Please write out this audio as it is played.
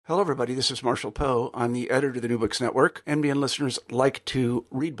Hello, everybody. This is Marshall Poe. I'm the editor of the New Books Network. NBN listeners like to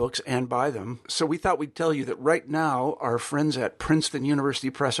read books and buy them. So we thought we'd tell you that right now, our friends at Princeton University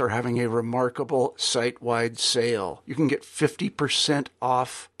Press are having a remarkable site-wide sale. You can get 50%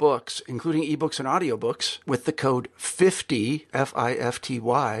 off books, including ebooks and audiobooks, with the code 50,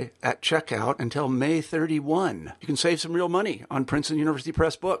 F-I-F-T-Y, at checkout until May 31. You can save some real money on Princeton University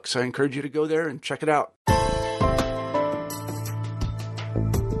Press books. I encourage you to go there and check it out.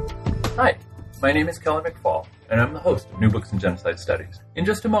 Hi, my name is Kelly McFall, and I'm the host of New Books in Genocide Studies. In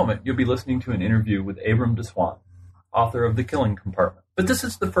just a moment, you'll be listening to an interview with Abram DeSwan, author of The Killing Compartment. But this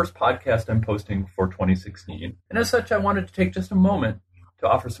is the first podcast I'm posting for 2016, and as such, I wanted to take just a moment to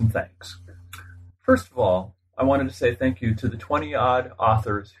offer some thanks. First of all, I wanted to say thank you to the 20-odd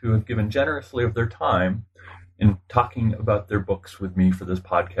authors who have given generously of their time in talking about their books with me for this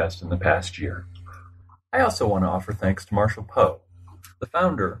podcast in the past year. I also want to offer thanks to Marshall Poe, the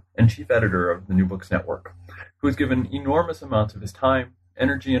founder and chief editor of the New Books Network, who has given enormous amounts of his time,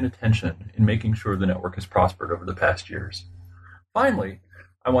 energy, and attention in making sure the network has prospered over the past years. Finally,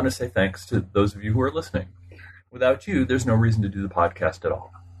 I want to say thanks to those of you who are listening. Without you, there's no reason to do the podcast at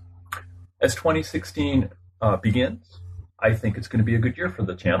all. As 2016 begins, I think it's going to be a good year for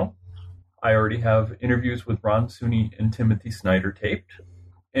the channel. I already have interviews with Ron Suney and Timothy Snyder taped,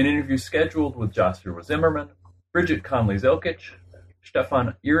 an interview scheduled with Joshua Zimmerman, Bridget Conley-Zelkich,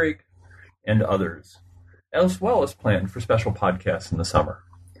 Stefan Ihrig, and others, as well as planned for special podcasts in the summer.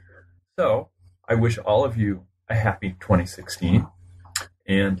 So, I wish all of you a happy 2016,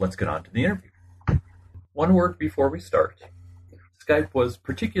 and let's get on to the interview. One word before we start. Skype was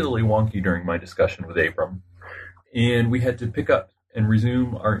particularly wonky during my discussion with Abram, and we had to pick up and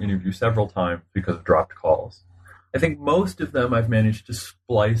resume our interview several times because of dropped calls. I think most of them I've managed to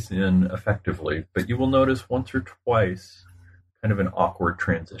splice in effectively, but you will notice once or twice kind of an awkward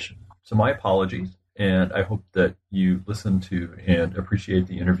transition. So my apologies, and I hope that you listen to and appreciate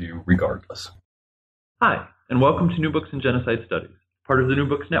the interview regardless. Hi, and welcome to New Books in Genocide Studies, part of the New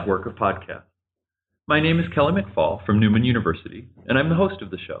Books network of podcasts. My name is Kelly McFall from Newman University, and I'm the host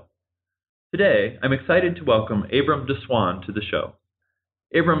of the show. Today, I'm excited to welcome Abram DeSwan to the show.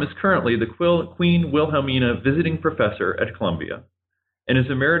 Abram is currently the Queen Wilhelmina Visiting Professor at Columbia, and is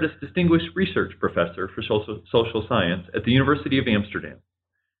Emeritus Distinguished Research Professor for Social Science at the University of Amsterdam.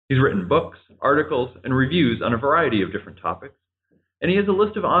 He's written books, articles, and reviews on a variety of different topics, and he has a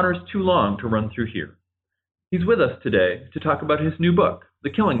list of honors too long to run through here. He's with us today to talk about his new book, The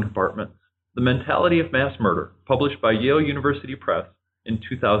Killing Compartment: The Mentality of Mass Murder, published by Yale University Press in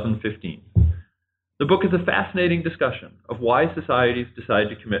 2015. The book is a fascinating discussion of why societies decide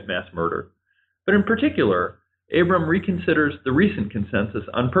to commit mass murder, but in particular, Abram reconsiders the recent consensus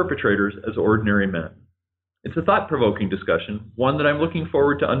on perpetrators as ordinary men. It's a thought-provoking discussion, one that I'm looking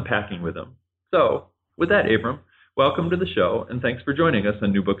forward to unpacking with him. So, with that, Abram, welcome to the show, and thanks for joining us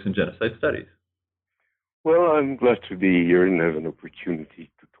on New Books in Genocide Studies. Well, I'm glad to be here and have an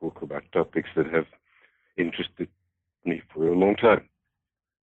opportunity to talk about topics that have interested me for a long time.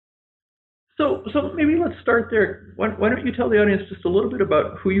 So maybe let's start there. Why don't you tell the audience just a little bit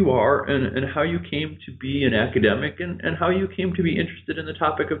about who you are and how you came to be an academic and how you came to be interested in the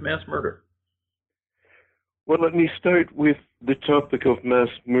topic of mass murder? Well, let me start with the topic of mass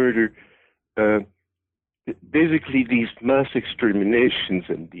murder. Basically, these mass exterminations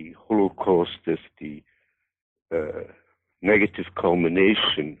and the Holocaust as the negative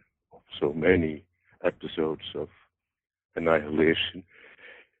culmination of so many episodes of annihilation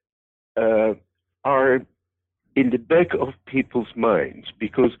are in the back of people's minds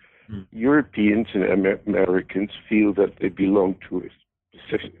because Europeans and Americans feel that they belong to a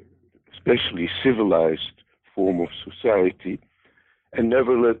especially civilized form of society, and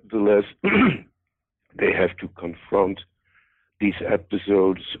nevertheless they have to confront these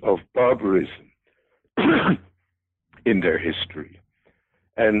episodes of barbarism in their history.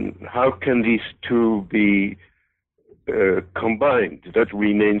 And how can these two be combined? That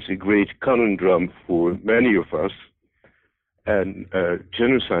remains a great conundrum for many of us. And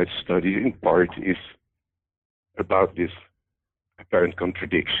genocide study, in part, is about this apparent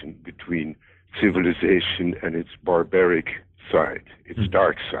contradiction between civilization and its barbaric side, its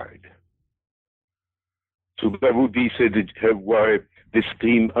dark side. So that would be said why this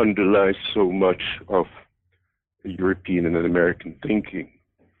theme underlies so much of European and American thinking.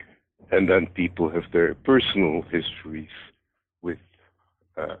 And then people have their personal histories with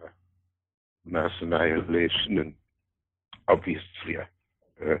mass annihilation. And obviously,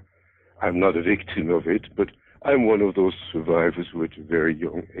 I'm not a victim of it, but I'm one of those survivors who at a very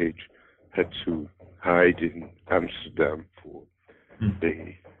young age had to hide in Amsterdam for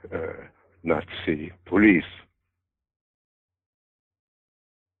a Nazi police.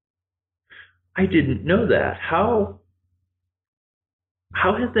 I didn't know that. How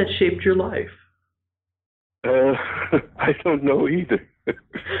has that shaped your life? I don't know either.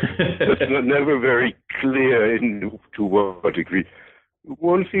 It's never very clear to what degree.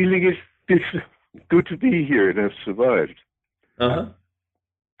 One feeling is it's good to be here and I've survived. Uh-huh.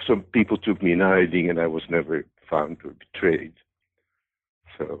 Some people took me in hiding and I was never found or betrayed.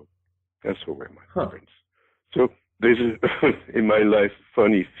 So that's all my friends. So there's in my life a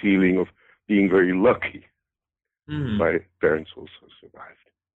funny feeling of being very lucky. Mm-hmm. My parents also survived.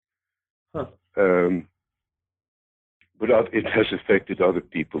 Huh. But it has affected other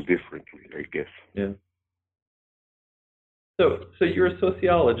people differently, I guess. Yeah. So you're a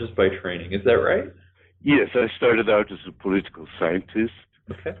sociologist by training, is that right? Yes, I started out as a political scientist,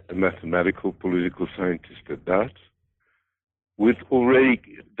 okay. A mathematical political scientist at that, with already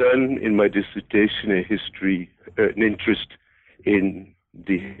done in my dissertation an interest in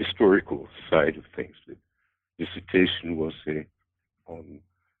the historical side of things. The dissertation was on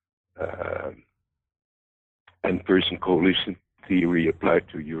N-person coalition theory applied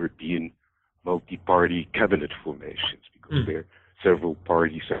to European multi-party cabinet formations, because there several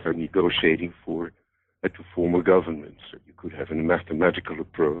parties are negotiating to form a government. So you could have a mathematical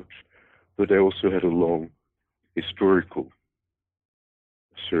approach, but I also had a long historical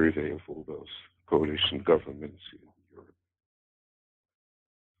survey of all those coalition governments in Europe.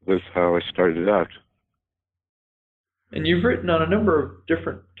 That's how I started out. And you've written on a number of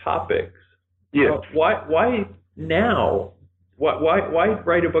different topics. Yeah. Why now? Why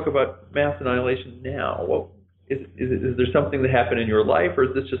write a book about mass annihilation now? Well, is there something that happened in your life, or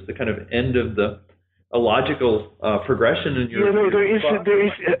is this just the kind of end of a logical progression in your? Yeah, no, there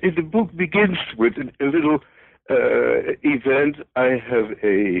is. The book begins with a little event. I have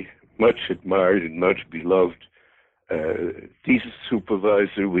a much admired and much beloved thesis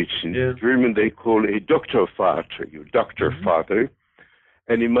supervisor, which in German they call a Doktorvater, your doctor father.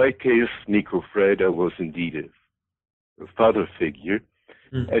 And in my case, Nico Freda was indeed a father figure.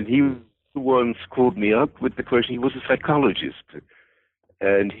 And he once called me up with the question, he was a psychologist.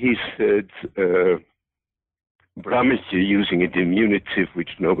 And he said, Brammetje, using a diminutive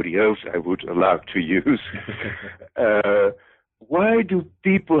which nobody else I would allow to use, why do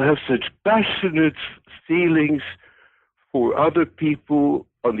people have such passionate feelings for other people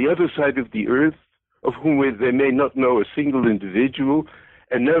on the other side of the earth, of whom they may not know a single individual,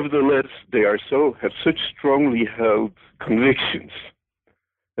 and nevertheless they have such strongly held convictions?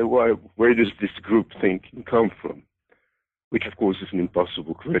 And where does this group thinking come from? Which of course is an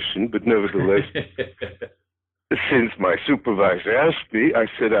impossible question, but nevertheless, since my supervisor asked me, I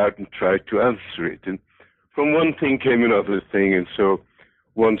set out and tried to answer it. And from one thing came another thing, and so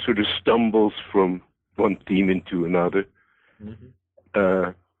one sort of stumbles from one theme into another.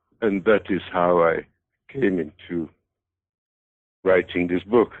 And that is how I came into writing this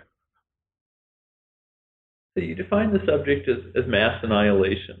book. So you define the subject as mass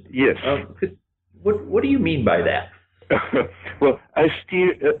annihilation. Yes. What do you mean by that? Well, I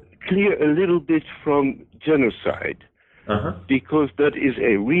steer clear a little bit from genocide, because that is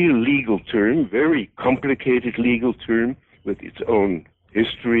a real legal term, very complicated legal term with its own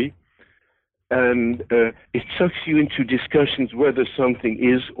history. And it sucks you into discussions whether something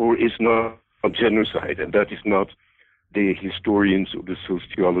is or is not a genocide, and that is not the historian's or the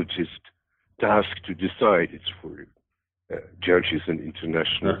sociologist's task to decide. It's for judges and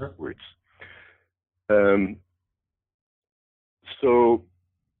international courts. So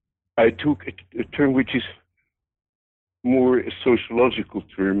I took a term which is more a sociological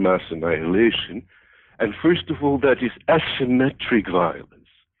term, mass annihilation. And first of all, that is asymmetric violence.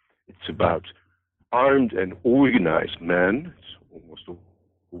 It's about armed and organized men, it's almost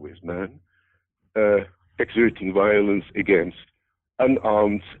always men, exerting violence against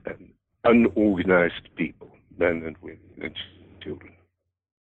unarmed and unorganized people, men and women and children.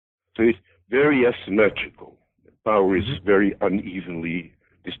 So it's very asymmetrical. Power is very unevenly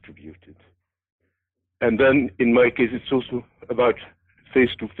distributed. And then, in my case, it's also about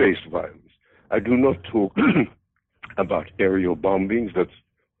face-to-face violence. I do not talk about aerial bombings. That's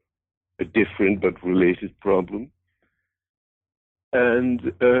a different but related problem.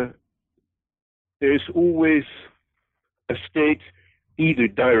 And there's always a state either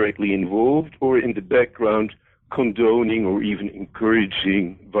directly involved or in the background condoning or even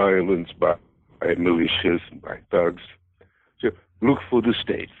encouraging violence by militias and by thugs. So look for the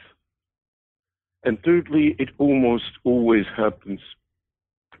state. And thirdly, it almost always happens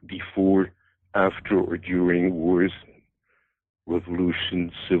before, after, or during wars,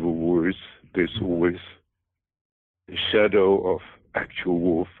 revolutions, civil wars, there's always the shadow of actual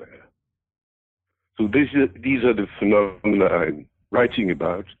warfare. So these are the phenomena I'm writing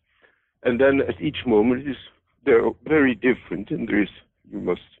about. And then at each moment, they're very different, and you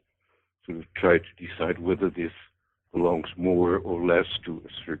must sort of try to decide whether this belongs more or less to a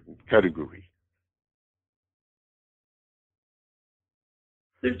certain category.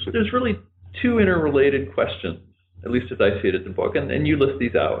 There's really two interrelated questions, at least as I see it in the book, and you list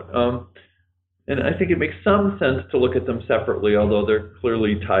these out. And I think it makes some sense to look at them separately, although they're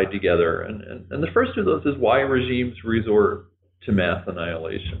clearly tied together. And the first of those is why regimes resort to mass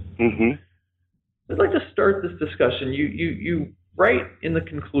annihilation. Mm-hmm. I'd like to start this discussion. You write in the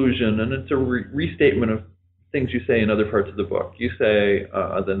conclusion, and it's a restatement of things you say in other parts of the book. You say,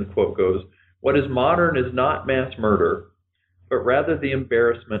 then the quote goes, "What is modern is not mass murder, but rather the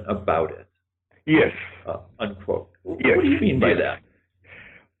embarrassment about it." Yes. Unquote. Yes. What do you mean by that?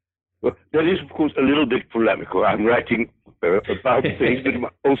 Well, that is, of course, a little bit polemical. I'm writing about things, but I'm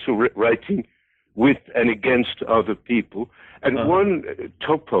also writing with and against other people. And one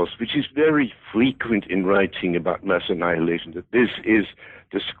topos, which is very frequent in writing about mass annihilation, that this is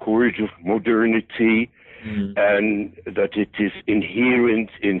the scourge of modernity, and that it is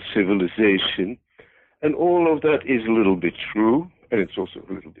inherent in civilization. And all of that is a little bit true, and it's also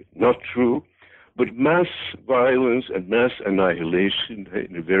a little bit not true. But mass violence and mass annihilation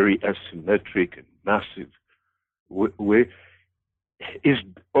in a very asymmetric and massive way is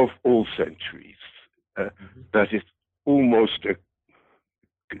of all centuries. That is almost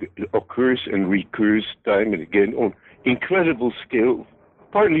occurs and recurs time and again on incredible scale,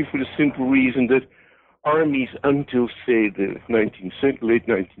 partly for the simple reason that armies until, say, the late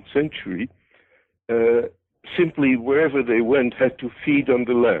 19th century, simply wherever they went had to feed on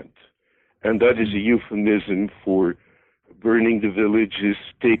the land. And that is a euphemism for burning the villages,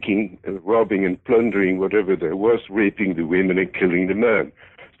 taking, robbing and plundering whatever there was, raping the women and killing the men.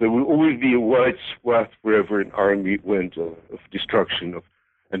 So there will always be a wide swath wherever an army went of destruction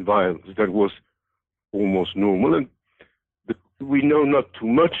and violence. That was almost normal. And we know not too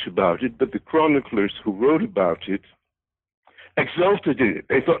much about it, but the chroniclers who wrote about it exulted in it.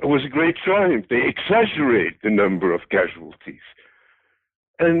 They thought it was a great triumph. They exaggerate the number of casualties.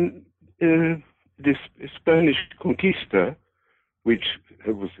 And this Spanish Conquista, which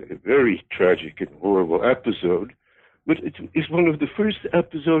was a very tragic and horrible episode, but it is one of the first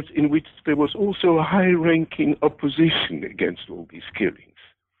episodes in which there was also a high-ranking opposition against all these killings.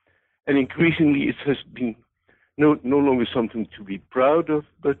 And increasingly it has been no longer something to be proud of,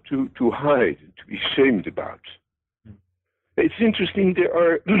 but to hide and to be ashamed about. It's interesting, there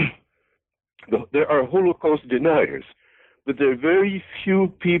are Holocaust deniers, but there are very few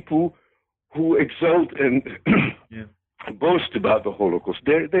people who exult and boast about the Holocaust.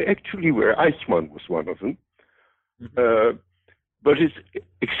 They actually were. Eichmann was one of them. But it's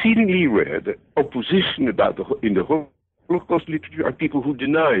exceedingly rare that opposition in the Holocaust literature are people who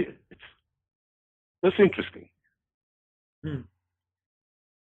deny it. That's interesting. Well,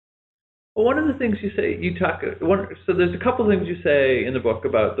 one of the things you say, so there's a couple of things you say in the book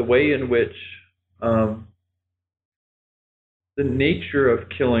about the way in which the nature of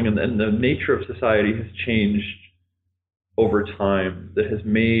killing and the nature of society has changed over time, that has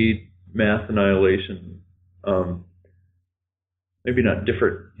made mass annihilation maybe not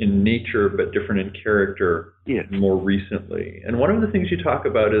different in nature, but different in character more recently. And one of the things you talk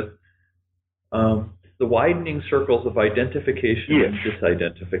about is the widening circles of identification and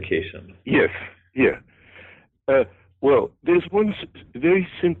disidentification. Yes, well, there's one very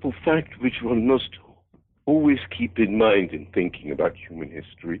simple fact which one must always keep in mind in thinking about human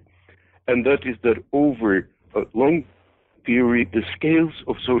history, and that is that over a long period, the scales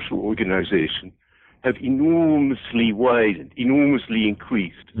of social organization have enormously widened, enormously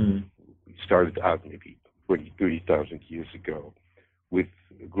increased. We started out maybe 20, 30,000 years ago with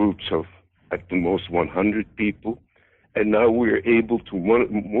groups of at the most 100 people, and now we're able to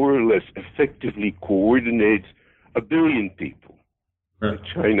more or less effectively coordinate 1 billion people.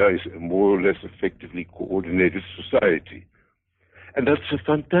 China is a more or less effectively coordinated society. And that's a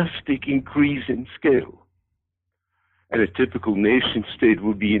fantastic increase in scale. And a typical nation state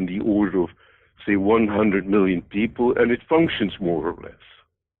would be in the order of, say, 100 million people, and it functions more or less.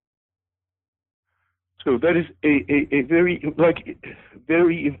 So that is a very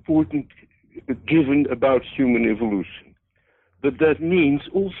important given about human evolution. But that means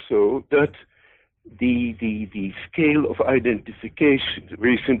also that the scale of identification,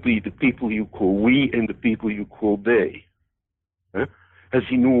 very simply the people you call we and the people you call they, has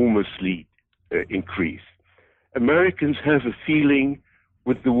enormously increased. Americans have a feeling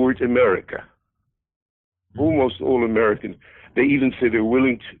with the word America. Almost all Americans, they even say they're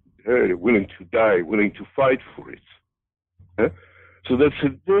willing to die, willing to fight for it. So that's a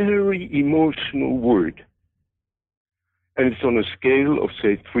very emotional word. And it's on a scale of,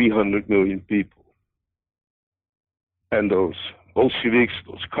 say, 300 million people. And those Bolsheviks,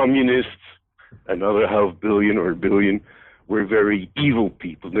 those communists, another 500 million or 1 billion, were very evil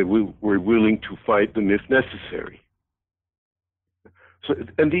people. They were willing to fight them if necessary. So,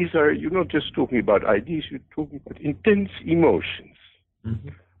 and these are, you're not just talking about ideas, you're talking about intense emotions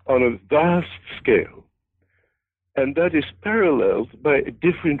on a vast scale. And that is paralleled by a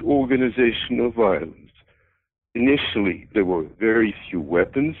different organization of violence. Initially, there were very few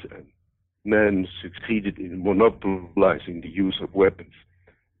weapons, and men succeeded in monopolizing the use of weapons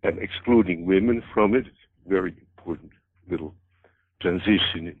and excluding women from it. Very important little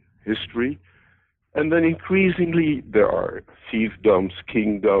transition in history. And then increasingly, there are fiefdoms,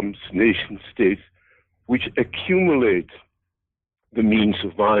 kingdoms, nation states, which accumulate the means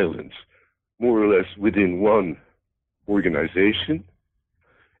of violence more or less within one organization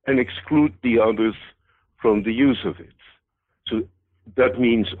and exclude the others from the use of it. So that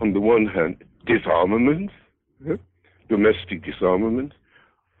means, on the one hand, disarmament, domestic disarmament.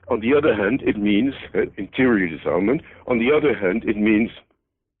 On the other hand, it means interior disarmament. On the other hand, it means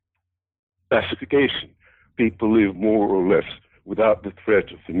pacification. People live more or less without the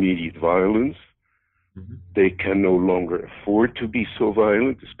threat of immediate violence. They can no longer afford to be so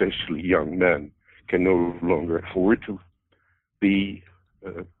violent, especially young men can no longer afford to be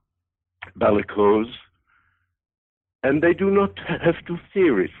bellicose. And they do not have to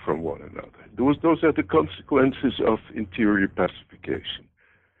fear it from one another. Those are the consequences of interior pacification.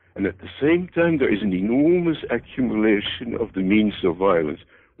 And at the same time, there is an enormous accumulation of the means of violence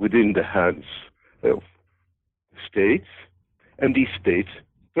within the hands of states. And these states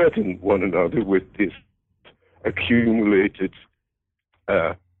threaten one another with this accumulated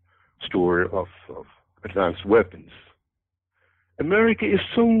store of advanced weapons. America is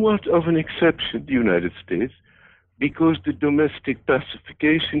somewhat of an exception, the United States, because the domestic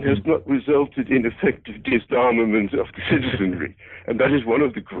pacification has not resulted in effective disarmament of the citizenry. And that is one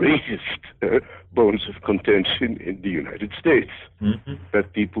of the greatest bones of contention in the United States,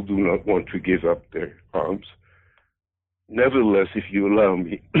 that people do not want to give up their arms. Nevertheless, if you allow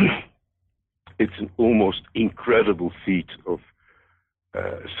me, it's an almost incredible feat of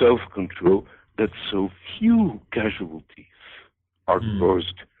self-control that so few casualties are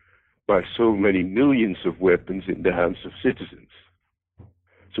caused by so many millions of weapons in the hands of citizens.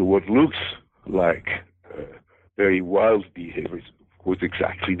 So what looks like very wild behavior is, of course,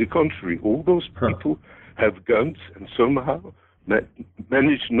 exactly the contrary. All those people have guns and somehow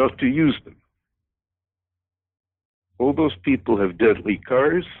manage not to use them. All those people have deadly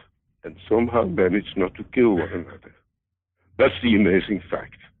cars and somehow manage not to kill one another. That's the amazing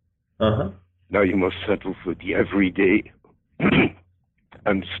fact. Now you must settle for the everyday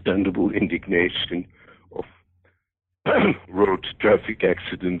understandable indignation of road traffic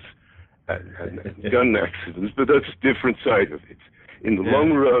accidents and gun accidents, but that's a different side of it. In the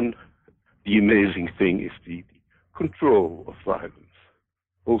long run, the amazing thing is the control of violence,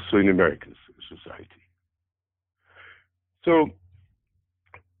 also in American society. So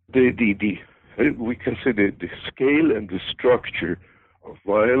we consider the scale and the structure of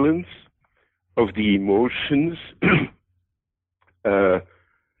violence, of the emotions,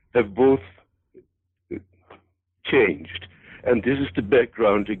 have both changed. And this is the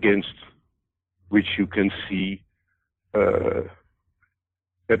background against which you can see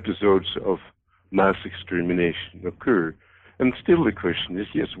episodes of mass extermination occur. And still the question is,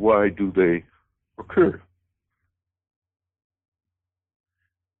 yes, why do they occur?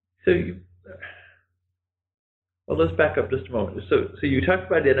 So let's back up just a moment. So you talk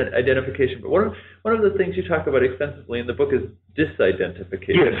about identification, but one of the things you talk about extensively in the book is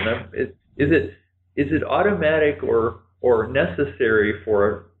disidentification. Yes. Is it automatic or necessary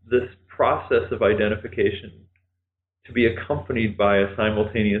for this process of identification to be accompanied by a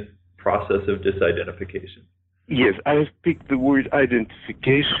simultaneous process of disidentification? Yes, I have picked the word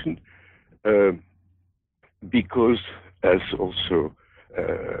identification because, as also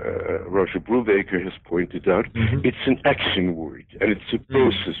Roger Brubaker has pointed out, it's an action word and it's a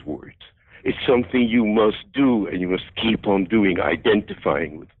process word. It's something you must do and you must keep on doing,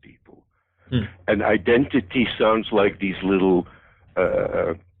 identifying with people. And identity sounds like these little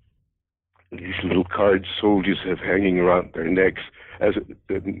cards soldiers have hanging around their necks as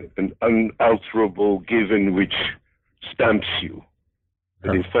an unalterable given which stamps you.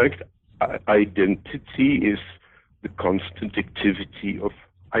 But in fact, identity is the constant activity of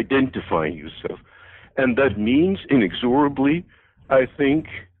identifying yourself. And that means, inexorably, I think,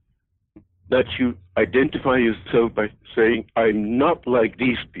 that you identify yourself by saying, I'm not like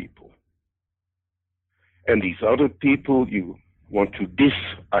these people. And these other people, you want to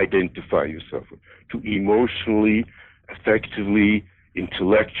disidentify yourself, to emotionally, affectively,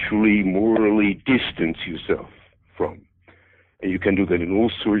 intellectually, morally distance yourself from. And you can do that in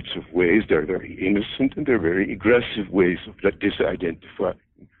all sorts of ways. There are very innocent and there are very aggressive ways of that disidentifying.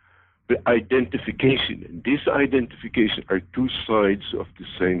 The identification and disidentification are two sides of the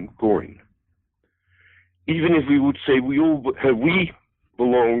same coin. Even if we would say we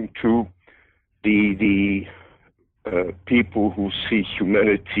belong to the people who see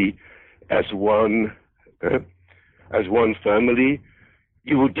humanity as one family,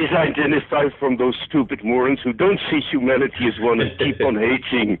 you would disidentify from those stupid morons who don't see humanity as one and keep on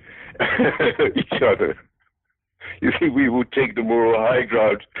hating each other. You think we would take the moral high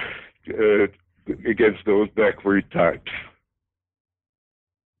ground against those backward types?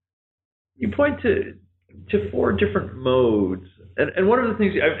 You point to four different modes, and one of the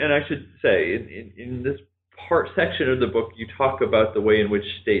things, and I should say, in this section of the book, you talk about the way in which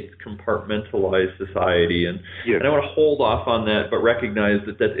states compartmentalize society, and I want to hold off on that, but recognize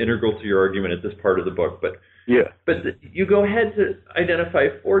that that's integral to your argument at this part of the book. But you go ahead to identify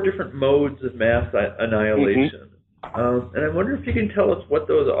four different modes of mass annihilation, and I wonder if you can tell us what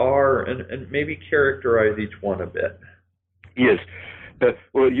those are, and maybe characterize each one a bit. Yes.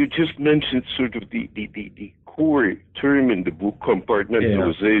 Well, you just mentioned sort of the core term in the book,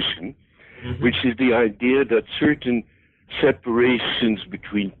 compartmentalization. Which is the idea that certain separations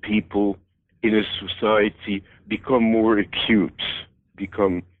between people in a society become more acute,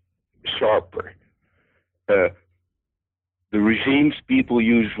 become sharper. The regime's people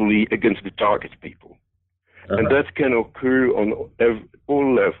usually against the target people. And that can occur on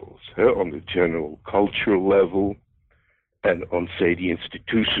all levels, on the general cultural level, and on, say, the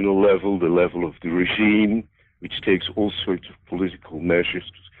institutional level, the level of the regime, which takes all sorts of political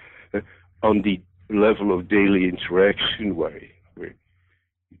measures on the level of daily interaction, where you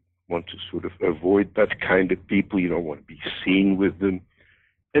want to sort of avoid that kind of people, you don't want to be seen with them,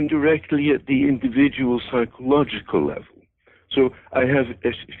 and directly at the individual psychological level. So I have,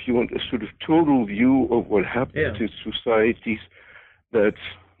 if you want, a sort of total view of what happens in societies that's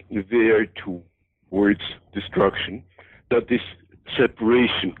there towards destruction, that this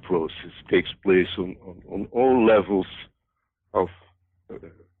separation process takes place on all levels of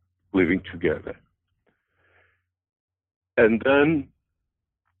living together. And then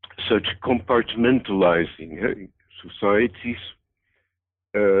such compartmentalizing societies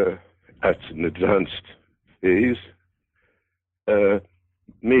at an advanced phase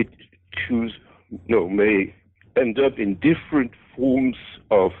may end up in different forms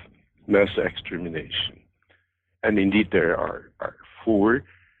of mass extermination. And indeed there are four.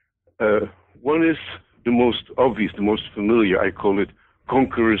 One is the most obvious, the most familiar. I call it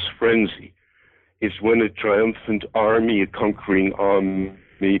conqueror's frenzy. It's when a triumphant army, a conquering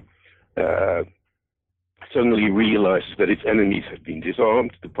army, suddenly realizes that its enemies have been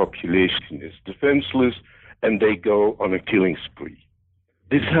disarmed, the population is defenseless, and they go on a killing spree.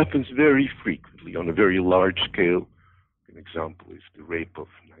 This happens very frequently on a very large scale. An example is the rape of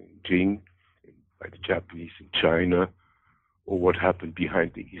Nanjing by the Japanese in China, or what happened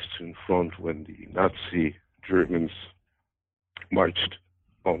behind the Eastern Front when the Nazi Germans marched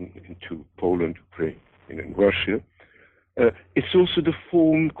on into Poland, Ukraine, and Russia. It's also the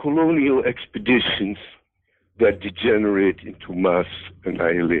form colonial expeditions that degenerate into mass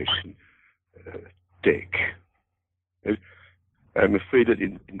annihilation take. I'm afraid that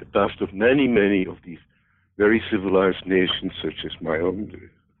in the past of many of these very civilized nations, such as my own, the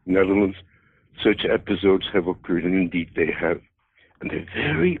Netherlands, such episodes have occurred, and indeed they have. And they're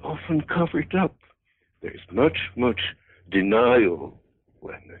very often covered up. There's much denial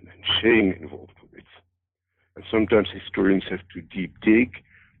and shame involved with it. And sometimes historians have to deep dig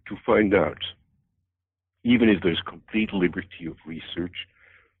to find out. Even if there's complete liberty of research,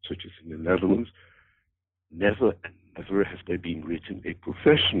 such as in the Netherlands, never has there been written a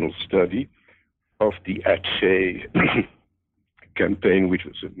professional study of the Aceh campaign, which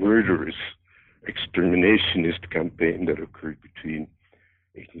was a murderous exterminationist campaign that occurred between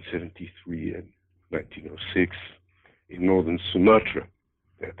 1873 and 1906 in northern Sumatra.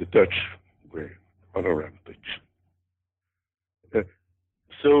 The Dutch were on a rampage.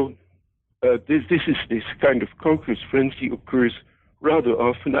 This kind of conqueror's frenzy occurs rather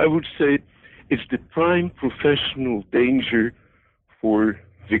often. I would say it's the prime professional danger for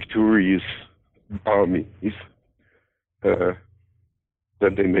victorious armies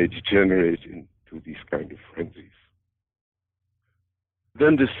that they may degenerate into these kind of frenzies.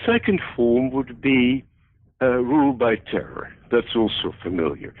 Then the second form would be rule by terror. That's also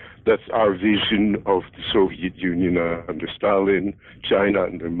familiar. That's our vision of the Soviet Union under Stalin, China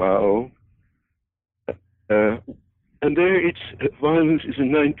under Mao. And there violence is a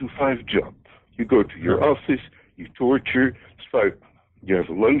 9-to-5 job. You go to your office, you torture, it's 5, you have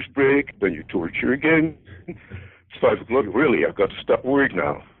a lunch break, then you torture again. It's 5 o'clock, really, I've got to stop work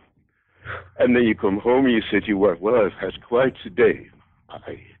now. And then you come home and you say to your wife, well, I've had quite a day.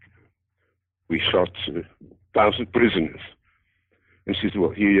 We shot 1,000 prisoners. And she says, well,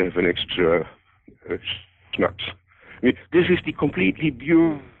 here you have an extra schnapps. I mean, this is the completely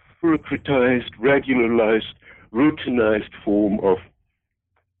bureaucratized, regularized, routinized form of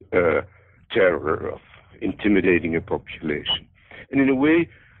terror, of intimidating a population. And in a way,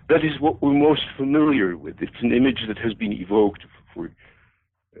 that is what we're most familiar with. It's an image that has been evoked for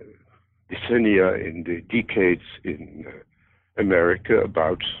decennia, in the decades in America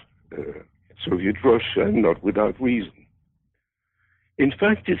about Soviet Russia, and not without reason. In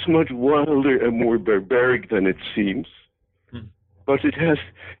fact, it's much wilder and more barbaric than it seems. But it has,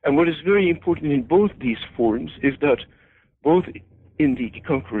 and what is very important in both these forms is that both in the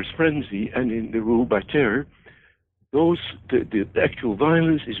conqueror's frenzy and in the rule by terror, the actual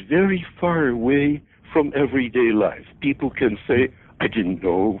violence is very far away from everyday life. People can say, I didn't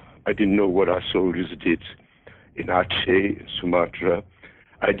know what our soldiers did in Aceh, in Sumatra.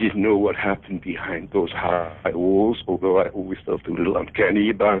 I didn't know what happened behind those high walls, although I always felt a little uncanny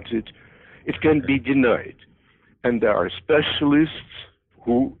about it. It can be denied. And there are specialists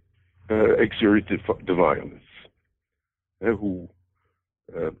who exert the violence.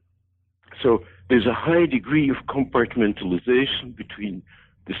 So there's a high degree of compartmentalization between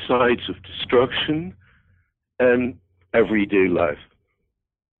the sides of destruction and everyday life.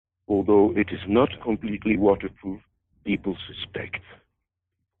 Although it is not completely waterproof, people suspect,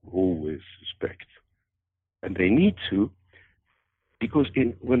 always suspect. And they need to, because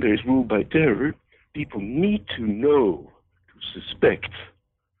when there is rule by terror, people need to know, to suspect.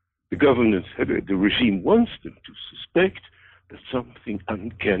 The government, the regime wants them to suspect that something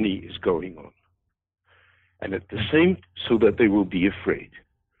uncanny is going on. And at the same, so that they will be afraid.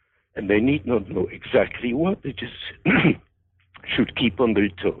 And they need not know exactly what, they just should keep on their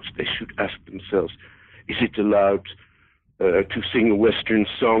toes. They should ask themselves, is it allowed to sing a Western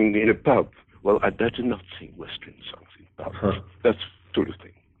song in a pub? Well, I'd better not sing Western songs in pubs. That sort of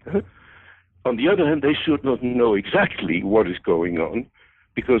thing. On the other hand, they should not know exactly what is going on,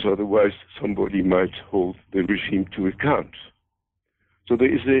 because otherwise somebody might hold the regime to account. So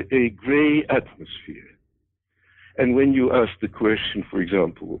there is a gray atmosphere. And when you ask the question, for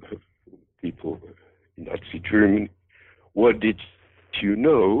example, people in Nazi Germany, what did you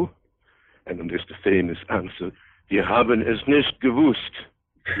know? And then there's the famous answer, wir haben es nicht gewusst.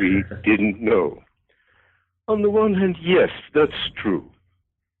 We didn't know. On the one hand, yes, that's true.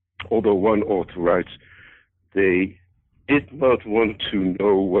 Although one author writes, they did not want to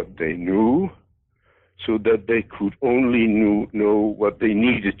know what they knew, so that they could only know what they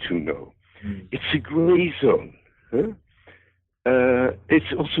needed to know. It's a gray zone. Huh?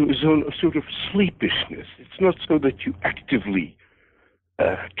 It's also a zone of sort of sleepishness. It's not so that you actively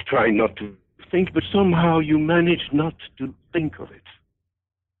try not to think, but somehow you manage not to think of it.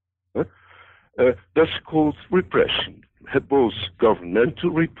 Huh? That's called repression. Both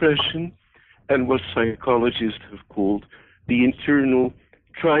governmental repression and what psychologists have called the internal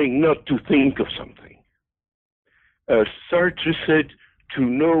trying not to think of something. Sartre said, to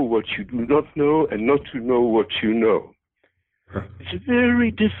know what you do not know and not to know what you know. It's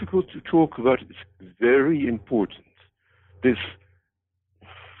very difficult to talk about. It's very important. This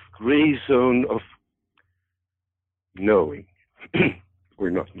gray zone of knowing or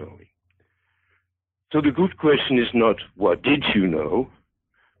not knowing. So the good question is not what did you know,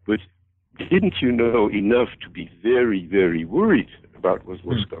 but didn't you know enough to be very, very worried about what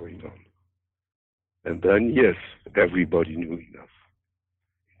was going on? And then, yes, everybody knew enough.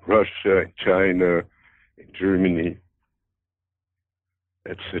 In Russia, in China, in Germany,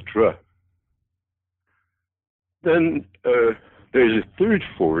 etc. Then there's a third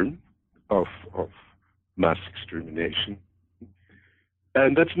form of mass extermination,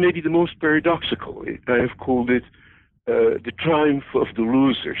 and that's maybe the most paradoxical. I have called it the triumph of the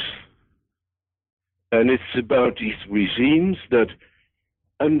losers. And it's about these regimes that,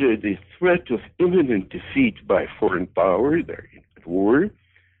 under the threat of imminent defeat by foreign power, they're at war,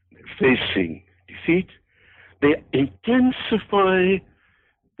 they're facing defeat, they intensify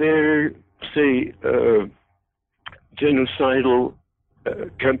their, say, genocidal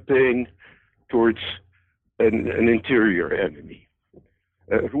campaign towards an interior enemy.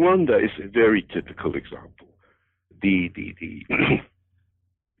 Rwanda is a very typical example. The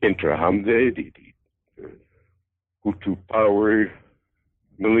Interahamwe, the Hutu power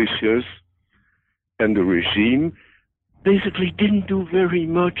militias, and the regime basically didn't do very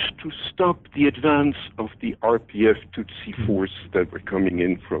much to stop the advance of the RPF Tutsi forces that were coming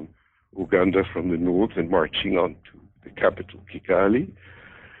in from Uganda from the north and marching on to the capital, Kigali.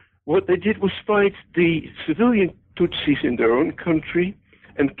 What they did was fight the civilian Tutsis in their own country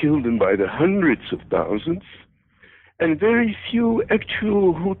and kill them by the hundreds of thousands. And very few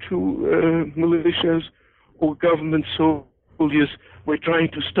actual Hutu militias or government soldiers were trying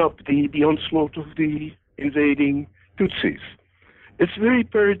to stop the onslaught of the invading Tutsis. It's very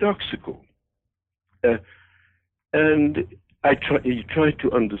paradoxical. And you try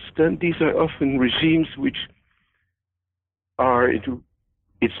to understand, these are often regimes which are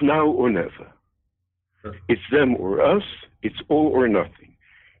it's now or never. It's them or us, it's all or nothing.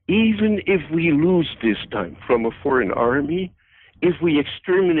 Even if we lose this time from a foreign army, if we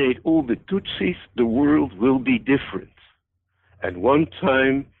exterminate all the Tutsis, the world will be different. And one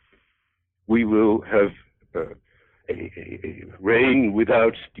time we will have a reign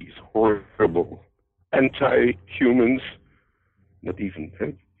without these horrible anti-humans, not even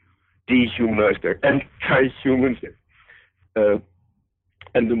dehumanized, they're anti-humans.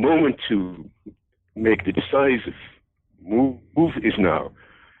 And the moment to make the decisive move is now.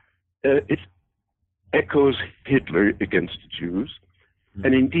 It echoes Hitler against the Jews.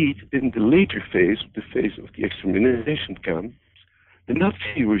 And indeed, in the later phase, the phase of the extermination camps, the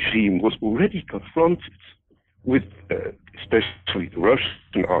Nazi regime was already confronted with especially the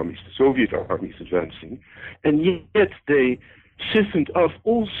Russian armies, the Soviet armies advancing, and yet they siphoned off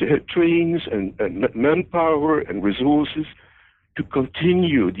all trains and manpower and resources to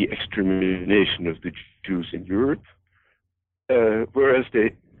continue the extermination of the Jews in Europe, whereas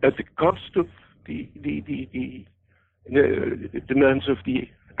they, at the cost of the demands of the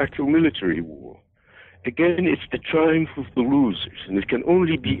actual military war. Again, it's the triumph of the losers, and it can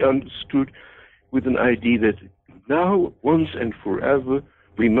only be understood with an idea that now, once and forever,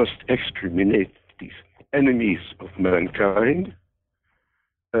 we must exterminate these enemies of mankind,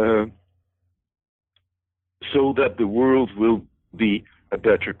 so that the world will be a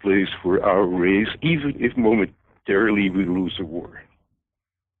better place for our race, even if momentarily we lose a war.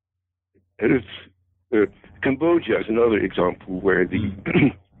 And it's, Cambodia is another example where the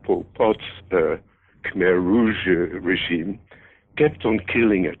Pol Pot's Khmer Rouge regime kept on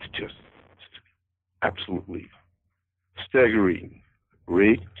killing at just absolutely staggering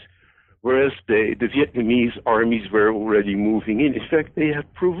rate, whereas the Vietnamese armies were already moving in. In fact, they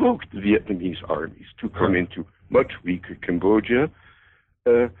had provoked the Vietnamese armies to come into much weaker Cambodia,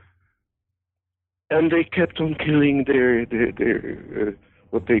 and they kept on killing their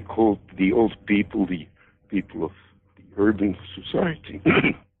what they called the old people, the people of the urban society.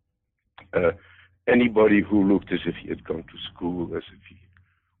 Anybody who looked as if he had gone to school, as if he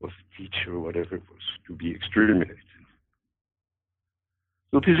was a teacher or whatever, was to be exterminated.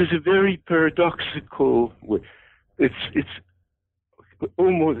 So this is a very paradoxical way. It's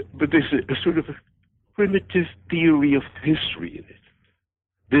almost, but there's a sort of a primitive theory of history in it.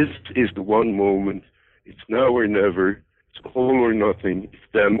 This is the one moment. It's now or never. It's all or nothing.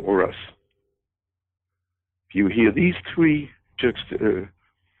 It's them or us. If you hear these three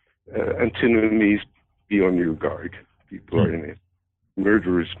antinomies, be on your guard. People are in a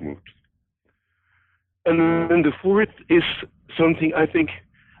murderous mood. And then the fourth is something I think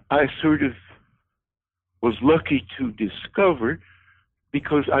I sort of was lucky to discover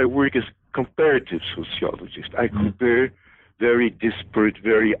because I work as a comparative sociologist. I compare very disparate,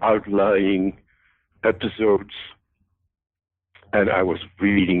 very outlying episodes. And I was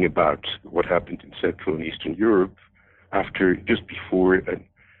reading about what happened in Central and Eastern Europe just before and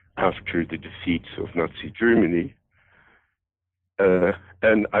after the defeat of Nazi Germany.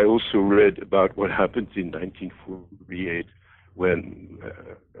 And I also read about what happened in 1948 when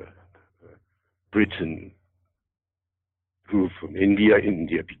Britain grew from India.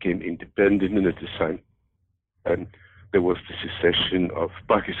 India became independent, and at the same time there was the secession of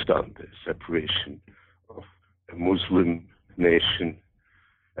Pakistan, the separation of a Muslim nation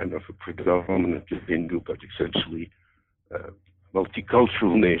and of a predominantly Hindu but essentially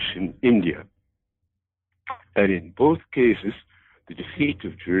multicultural nation, India. And in both cases, the defeat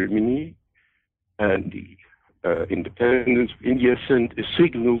of Germany and the independence of India sent a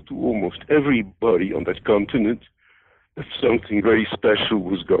signal to almost everybody on that continent that something very special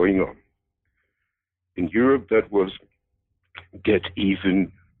was going on. In Europe, that was get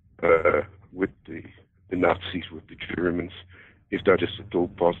even with the Nazis, with the Germans, if that is at all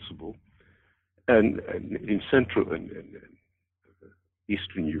possible. And in Central and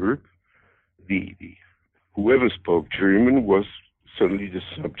Eastern Europe, the whoever spoke German was suddenly the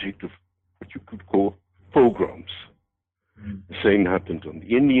subject of what you could call pogroms. The same happened on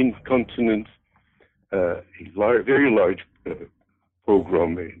the Indian continent. A very large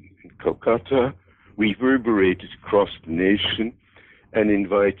pogrom in Calcutta reverberated across the nation and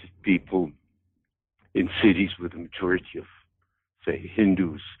invited people in cities with a majority of, say,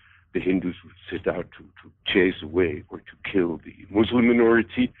 Hindus. The Hindus would set out to chase away or to kill the Muslim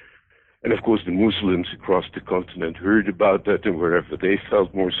minority. And of course, the Muslims across the continent heard about that, and wherever they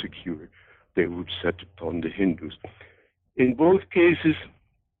felt more secure, they would set upon the Hindus. In both cases,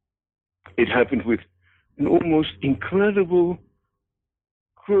 it happened with an almost incredible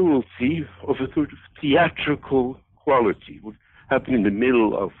cruelty of a sort of theatrical quality. It would happen in the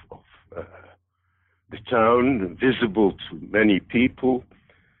middle of the town, visible to many people,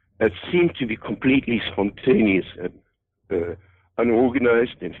 that seemed to be completely spontaneous and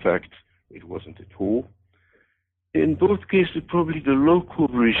unorganized. In fact, it wasn't at all. In both cases, probably the local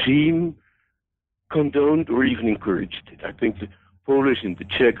regime condoned or even encouraged it. I think the Polish and the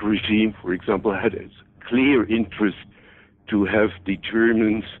Czech regime, for example, had a clear interest to have the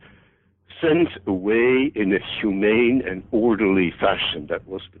Germans sent away in a humane and orderly fashion. That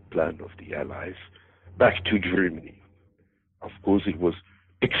was the plan of the Allies, back to Germany. Of course, it was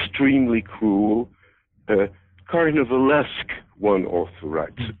extremely cruel, carnivalesque, one author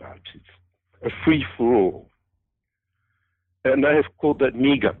writes about it, a free-for-all. And I have called that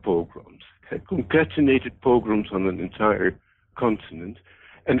mega pogroms, concatenated pogroms on an entire continent.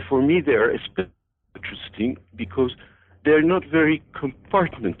 And for me, they are especially interesting because they're not very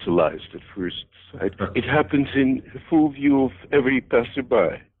compartmentalized at first sight. It happens in full view of every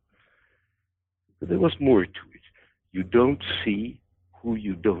passerby. But there was more to it. You don't see who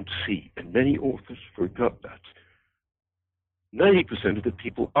you don't see. And many authors forgot that. 90% of the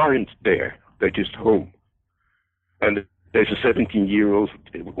people aren't there. They're just home. And there's a 17-year-old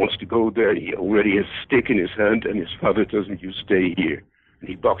who wants to go there. He already has a stick in his hand, and his father tells him, you stay here. And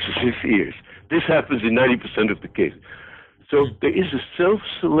he boxes his ears. This happens in 90% of the cases. So there is a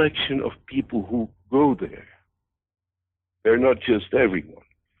self-selection of people who go there. They're not just everyone.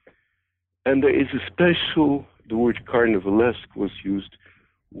 And there is a special, the word carnivalesque was used,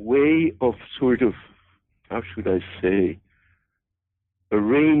 way of sort of, how should I say,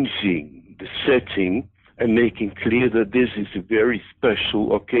 arranging the setting and making clear that this is a very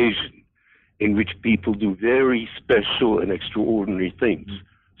special occasion in which people do very special and extraordinary things,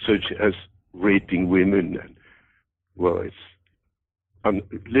 such as raping women. And, well, it's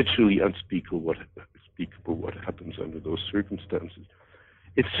literally unspeakable what happens under those circumstances.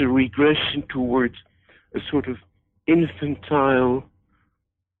 It's a regression towards a sort of infantile,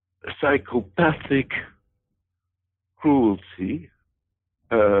 psychopathic cruelty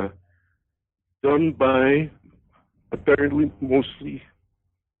done by apparently mostly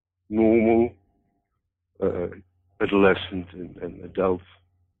normal adolescent and adult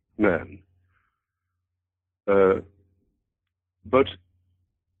men. But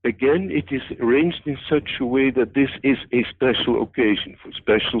again, it is arranged in such a way that this is a special occasion for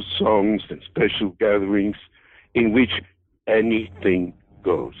special songs and special gatherings in which anything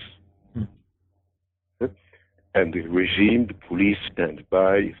goes. And the regime, the police stand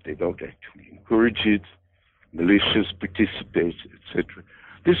by if they don't actually encourage it. Militias participate, etc.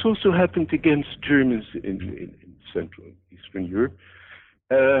 This also happened against Germans in Central and Eastern Europe.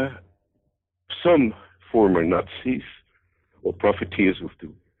 Some former Nazis or profiteers of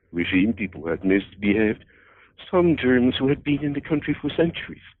the regime, people who had misbehaved, some Germans who had been in the country for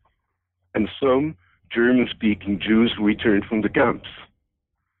centuries, and some German-speaking Jews who returned from the camps.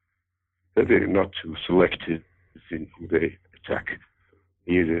 They're not too selective in who they attack.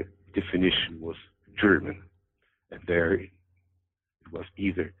 Here the definition was German, and there it was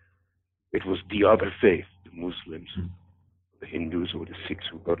the other faith, the Muslims, the Hindus, or the Sikhs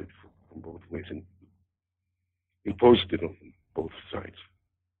who got it from both ways and imposed it on both sides.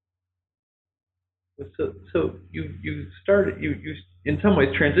 So you started, you in some ways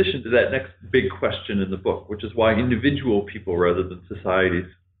transitioned to that next big question in the book, which is why individual people rather than societies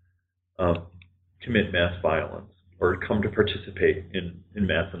commit mass violence or come to participate in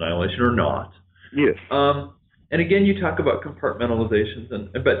mass annihilation or not. Yes. And again, you talk about compartmentalizations,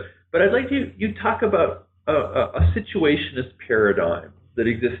 but I'd like you talk about a situationist paradigm that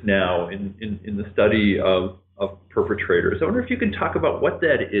exists now in the study of perpetrators. I wonder if you can talk about what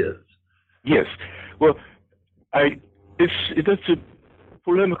that is. Yes. Well, I that's a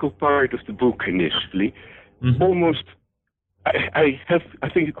polemical part of the book initially. Mm-hmm. Almost, I have, I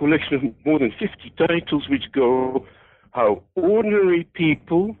think, a collection of more than 50 titles which go how ordinary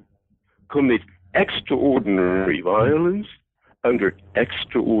people commit extraordinary violence under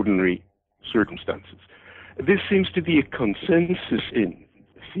extraordinary circumstances. This seems to be a consensus in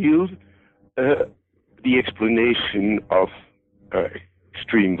the field, the explanation of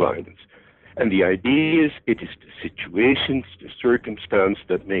extreme violence. And the idea is it is the situations, the circumstance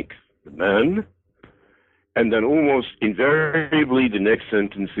that makes the man. And then almost invariably the next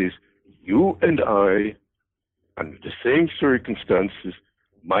sentence is, you and I, under the same circumstances,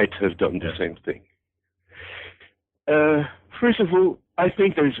 might have done the same thing. First of all, I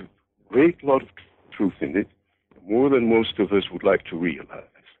think there's a great lot of truth in it, more than most of us would like to realize.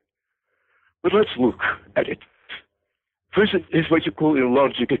 But let's look at it. First, it's what you call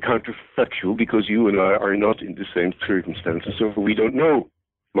illogical counterfactual, because you and I are not in the same circumstances, so we don't know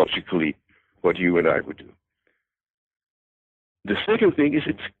logically what you and I would do. The second thing is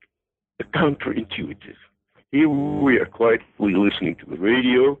it's counterintuitive. Here we are quietly listening to the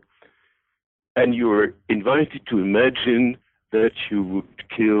radio, and you're invited to imagine that you would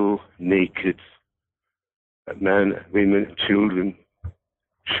kill naked men, women, children,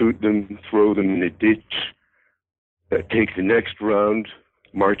 shoot them, throw them in a ditch, take the next round,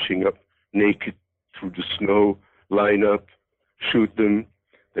 marching up naked through the snow, line up, shoot them,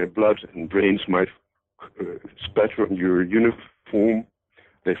 their blood and brains might spatter on your uniform,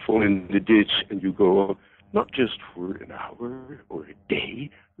 they fall in the ditch, and you go on, not just for an hour or a day,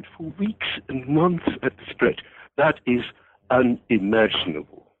 but for weeks and months at the stretch. That is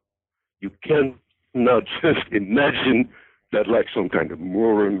unimaginable. You cannot just imagine that like some kind of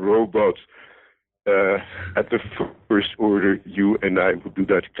moron robot at the first order, you and I would do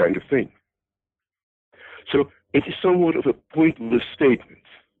that kind of thing. So it is somewhat of a pointless statement.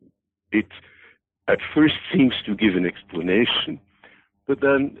 It at first seems to give an explanation, but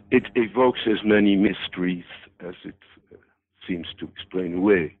then it evokes as many mysteries as it seems to explain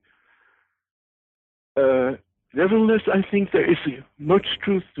away. Nevertheless, I think there is much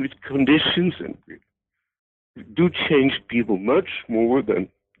truth to its conditions, and do change people much more than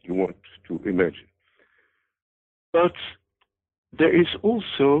you want to imagine. But there is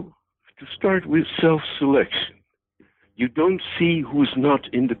also, to start with, self-selection. You don't see who's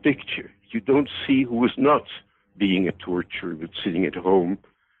not in the picture. You don't see who is not being a torturer, but sitting at home,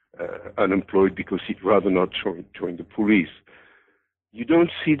 unemployed because he'd rather not join the police. You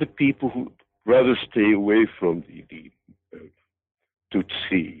don't see the people who rather stay away from the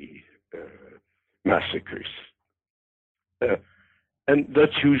Tutsi massacres. And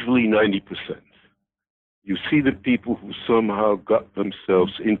that's usually 90%. You see the people who somehow got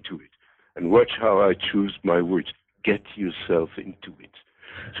themselves into it. And watch how I choose my words. Get yourself into it.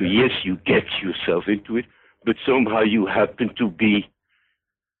 So yes, you get yourself into it, but somehow you happen to be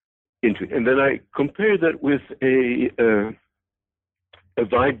into it. And then I compare that with a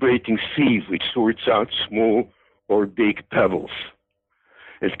vibrating sieve which sorts out small or big pebbles.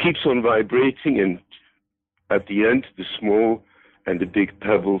 It keeps on vibrating, and at the end, the small and the big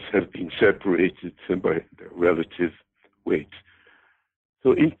pebbles have been separated by their relative weight.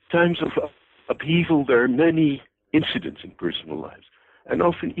 So in times of upheaval, there are many incidents in personal lives, and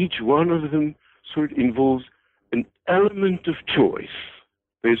often each one of them sort of involves an element of choice.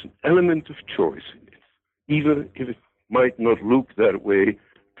 There's an element of choice in it, even if it might not look that way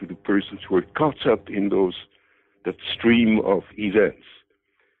to the persons who are caught up in that stream of events.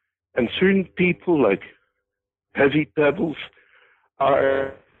 And certain people, like heavy pebbles,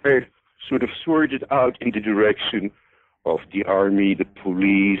 are sort of sorted out in the direction of the army, the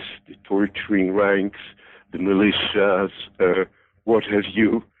police, the torturing ranks, the militias, what have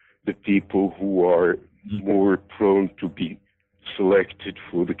you, the people who are more prone to be selected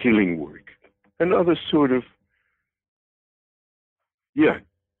for the killing work. And others sort of,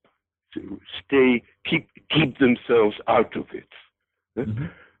 to keep themselves out of it. Mm-hmm.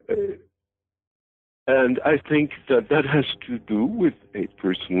 And I think that has to do with a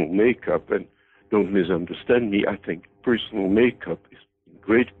personal makeup. And don't misunderstand me, I think personal makeup is in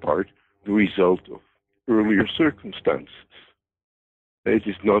great part the result of earlier circumstances. It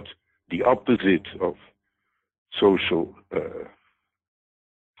is not the opposite of social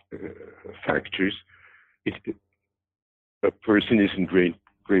factors. A person is in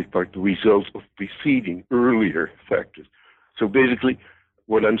great part the result of preceding earlier factors. So basically,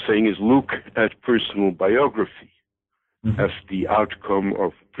 what I'm saying is look at personal biography as the outcome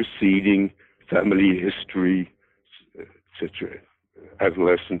of preceding family history, etc.,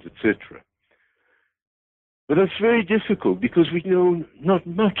 adolescence, etc. But that's very difficult because we know not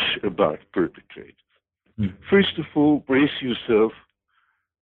much about perpetrators. First of all, brace yourself.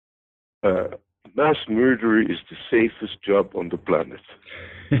 Mass murder is the safest job on the planet.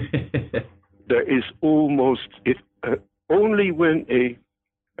 There is almost, only when a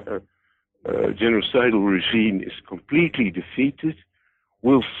genocidal regime is completely defeated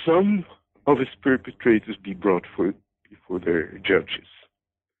will some of its perpetrators be brought before their judges.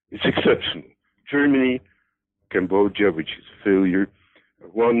 It's exceptional. Germany, Cambodia, which is a failure,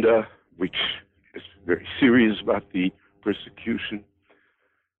 Rwanda, which is very serious about the persecution,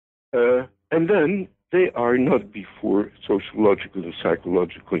 and then they are not before sociological and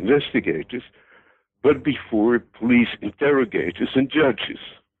psychological investigators, but before police interrogators and judges.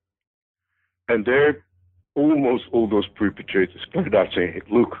 And there, almost all those perpetrators started out saying, hey,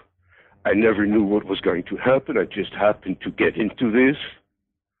 look, I never knew what was going to happen. I just happened to get into this.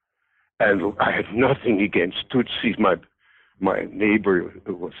 And I had nothing against Tutsis. My neighbor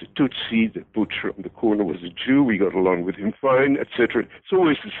was a Tutsi. The butcher on the corner was a Jew. We got along with him fine, etc. It's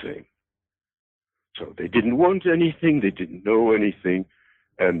always the same. So they didn't want anything. They didn't know anything.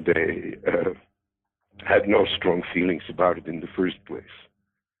 And they had no strong feelings about it in the first place.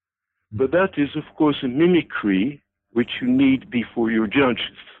 But that is, of course, a mimicry which you need before your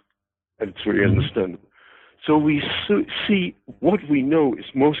judges. And it's very understandable. So we see what we know is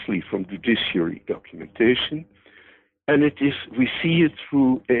mostly from judiciary documentation, and we see it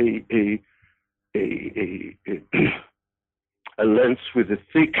through a lens with a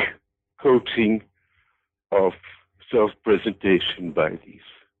thick coating of self-presentation by these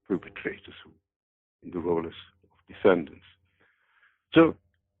perpetrators who in the role of defendants. So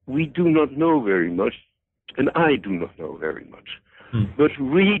we do not know very much, and I do not know very much. But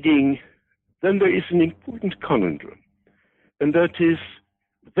reading, then there is an important conundrum, and that is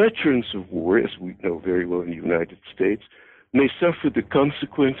veterans of war, as we know very well in the United States, may suffer the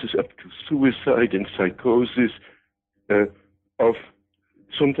consequences up to suicide and psychosis of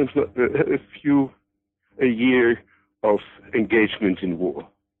sometimes a year of engagement in war.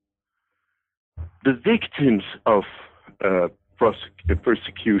 The victims of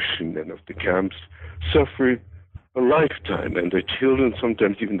persecution and of the camps suffer a lifetime, and their children,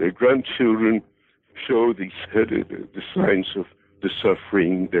 sometimes even their grandchildren, show the signs of the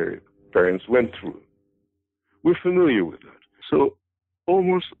suffering their parents went through. We're familiar with that. So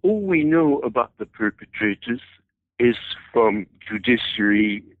almost all we know about the perpetrators is from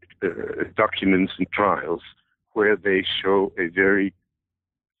judiciary documents and trials, where they show a very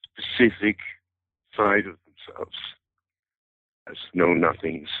specific side of themselves as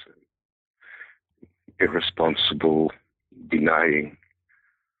know-nothings, irresponsible, denying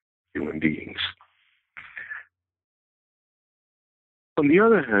human beings. On the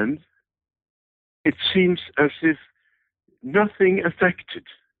other hand, it seems as if nothing affected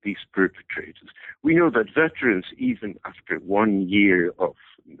these perpetrators. We know that veterans, even after 1 year of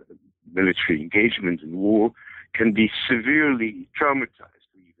military engagement in war, can be severely traumatized.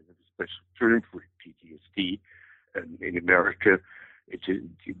 We even have a special term for it, PTSD. And in America,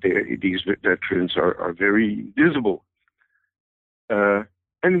 these veterans are very visible.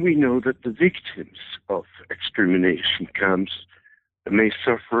 And we know that the victims of extermination camps may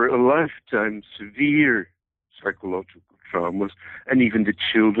suffer a lifetime severe psychological traumas, and even the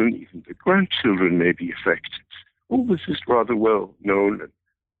children, even the grandchildren may be affected. All this is rather well known and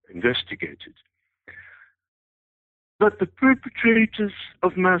investigated. But the perpetrators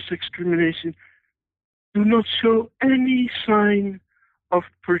of mass extermination do not show any sign of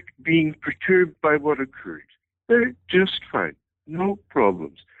being perturbed by what occurred. They're just fine, no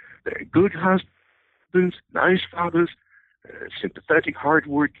problems. They're good husbands, nice fathers, sympathetic,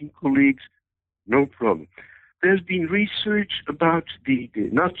 hardworking colleagues, no problem. There's been research about the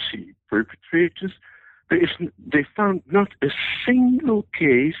Nazi perpetrators. They found not a single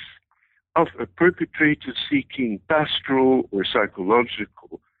case of a perpetrator seeking pastoral or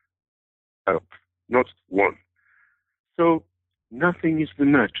psychological help. Not one. So nothing is the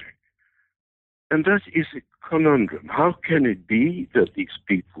matter. And that is a conundrum. How can it be that these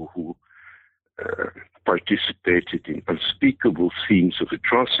people who participated in unspeakable scenes of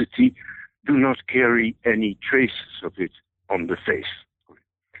atrocity do not carry any traces of it on the face?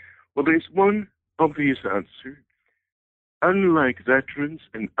 Well, there's one obvious answer. Unlike veterans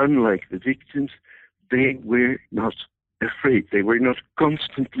and unlike the victims, they were not afraid. They were not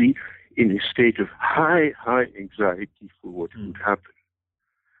constantly in a state of high anxiety for what would happen.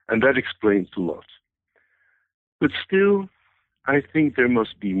 And that explains a lot. But still, I think there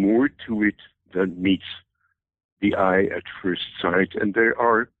must be more to it than meets the eye at first sight. And there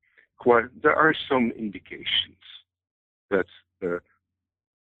are there are some indications that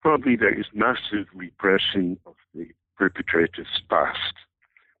probably there is massive repression of the perpetrators' past,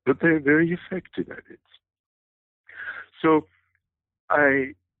 but they're very effective at it. So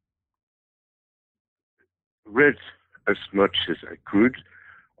I read as much as I could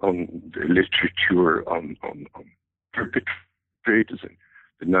on the literature on perpetrators, and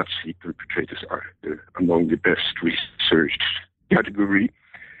the Nazi perpetrators are among the best researched category.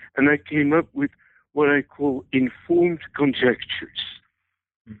 And I came up with what I call informed conjectures,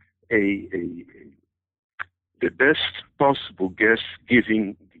 the best possible guess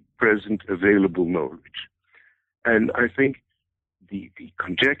giving the present available knowledge. And I think the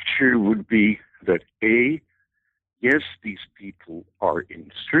conjecture would be that A, yes, these people are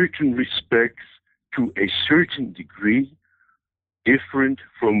in certain respects, to a certain degree, different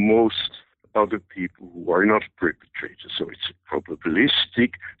from most other people who are not perpetrators. So it's a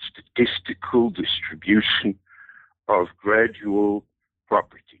probabilistic, statistical distribution of gradual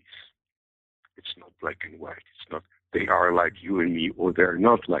properties. It's not black and white. It's not they are like you and me or they're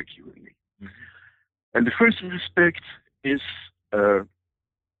not like you and me. Mm-hmm. And the first respect is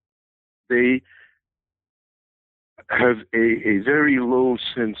they have a very low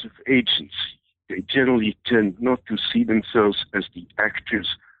sense of agency. They generally tend not to see themselves as the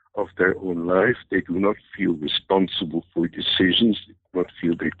actors of their own life. They do not feel responsible for decisions. They do not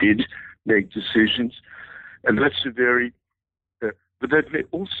feel they did make decisions. And that's a very, but that may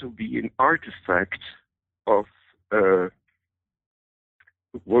also be an artifact of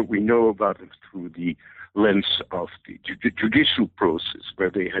what we know about them through the lens of the judicial process, where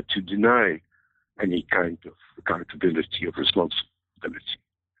they had to deny any kind of accountability, of responsibility.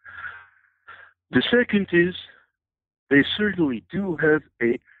 The second is they certainly do have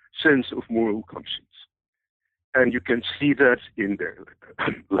a sense of moral conscience. And you can see that in their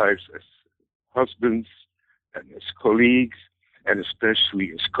lives as husbands and as colleagues, and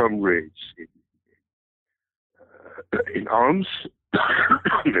especially as comrades in arms.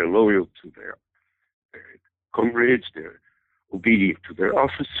 They're loyal to their comrades, they're obedient to their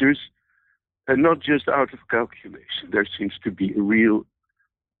officers, and not just out of calculation. There seems to be a real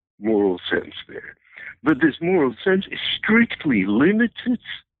moral sense there. But this moral sense is strictly limited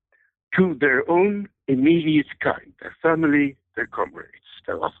to their own immediate kind, their family, their comrades,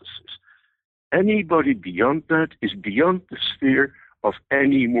 their officers. Anybody beyond that is beyond the sphere of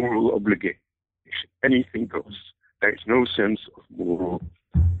any moral obligation. Anything goes. There is no sense of moral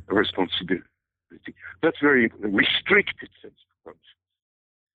responsibility. That's very important, a restricted sense of conscience.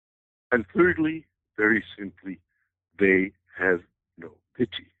 And thirdly, very simply, they have no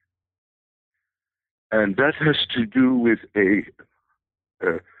pity. And that has to do with a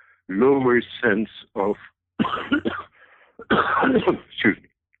lower sense of, excuse me,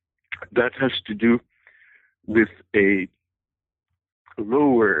 that has to do with a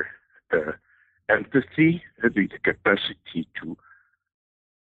lower empathy, the capacity to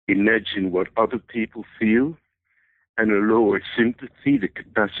imagine what other people feel, and a lower sympathy, the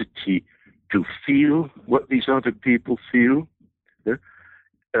capacity to feel what these other people feel.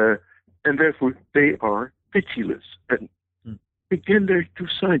 And therefore, they are pitiless. And again, there are two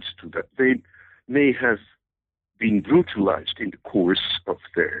sides to that. They may have been brutalized in the course of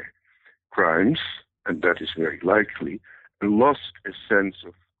their crimes, and that is very likely, and lost a sense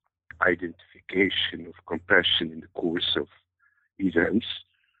of identification, of compassion in the course of events,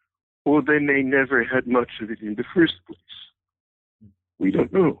 or they may never had much of it in the first place. We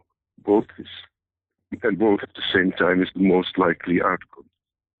don't know. Both is, and both at the same time is the most likely outcome.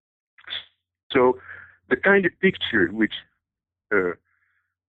 So the kind of picture which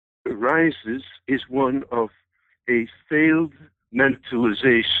arises is one of a failed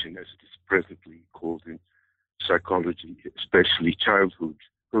mentalization, as it is presently called in psychology, especially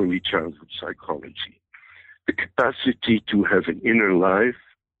early childhood psychology. The capacity to have an inner life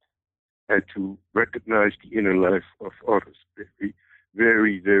and to recognize the inner life of others. Very,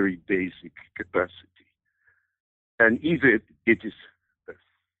 very, very basic capacity. And either it is a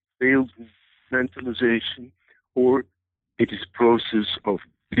failed mentalization, or it is a process of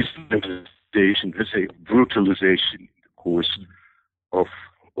dismentalization, let's say brutalization in the course of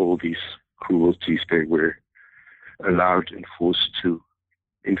all these cruelties they were allowed and forced to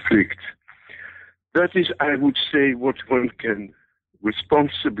inflict. That is, I would say, what one can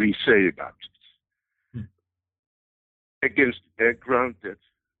responsibly say about it, against the background that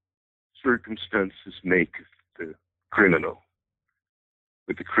circumstances make the criminal.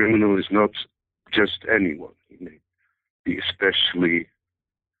 But the criminal is not just anyone. He may be especially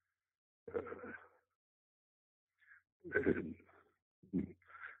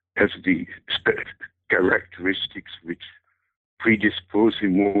has the characteristics which predispose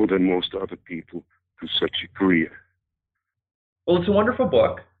him more than most other people to such a career. Well, it's a wonderful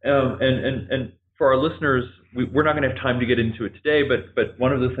book, and for our listeners, we're not going to have time to get into it today, but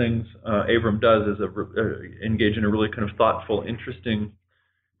one of the things Avram does is engage in a really kind of thoughtful, interesting,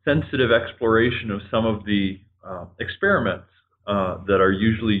 sensitive exploration of some of the experiments that are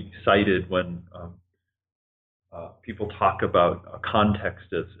usually cited when people talk about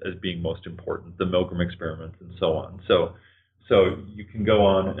context as being most important, the Milgram experiments and so on. So you can go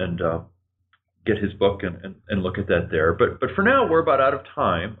on and get his book and look at that there. But for now, we're about out of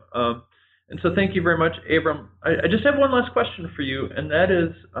time. And so thank you very much, Avram. I just have one last question for you, and that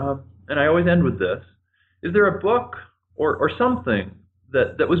is, and I always end with this, is there a book or something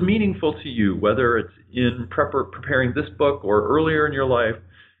that was meaningful to you, whether it's in preparing this book or earlier in your life,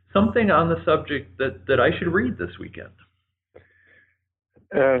 something on the subject that I should read this weekend?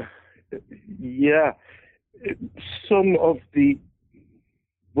 Yeah. Some of the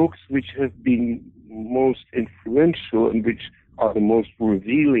books which have been most influential and which are the most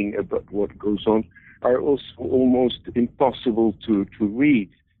revealing about what goes on are also almost impossible to read.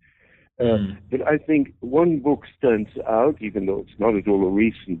 But I think one book stands out, even though it's not at all a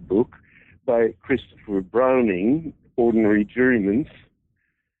recent book, by Christopher Browning, Ordinary Germans.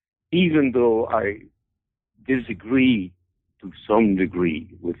 Even though I disagree to some degree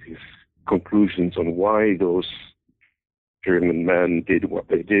with his conclusions on why those German men did what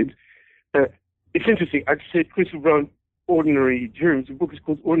they did, it's interesting. I'd say Christopher Brown, Ordinary Germans, the book is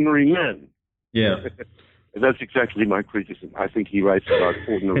called Ordinary Men. Yeah. That's exactly my criticism. I think he writes about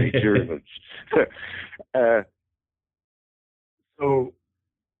ordinary Germans. So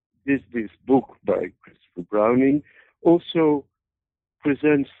this book by Christopher Browning also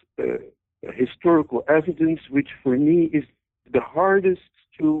presents historical evidence, which for me is the hardest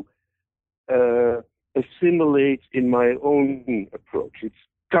to assimilate in my own approach. It's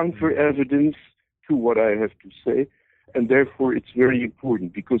counter evidence to what I have to say, and therefore it's very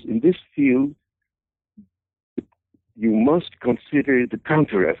important, because in this field you must consider the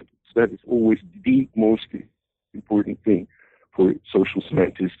counter evidence. That is always the most important thing for social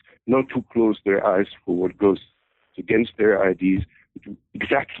scientists, not to close their eyes for what goes against their ideas, but to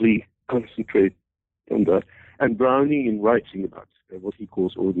exactly concentrate on that. And Browning, in writing about what he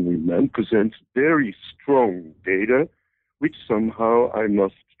calls Ordinary Men, presents very strong data, which somehow I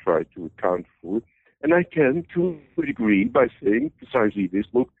must try to account for. And I can, to a degree, by saying precisely this,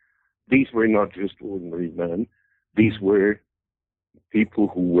 look, these were not just ordinary men. These were people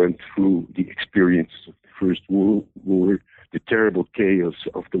who went through the experience of the First World War, the terrible chaos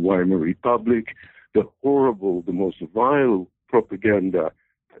of the Weimar Republic, the horrible, the most vile propaganda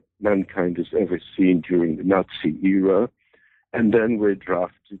that mankind has ever seen during the Nazi era, and then were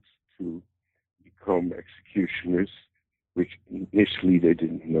drafted to become executioners, which initially they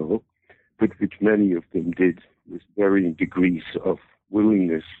didn't know, but which many of them did with varying degrees of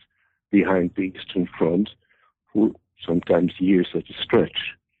willingness behind the Eastern Front, for sometimes years at a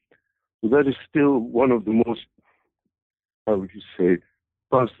stretch. So that is still one of the most, how would you say,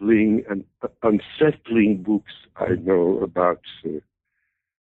 puzzling and unsettling books I know about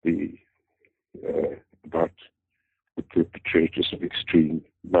the perpetrators of extreme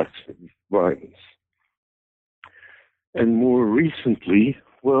massive violence. And more recently,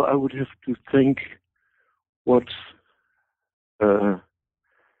 well, I would have to think what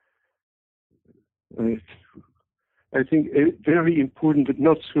I think very important but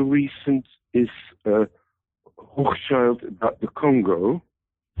not so recent is Hochschild about the Congo,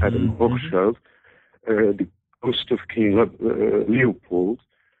 Adam Hochschild, the Ghost of King Leopold,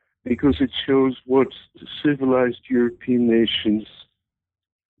 because it shows what civilized European nations,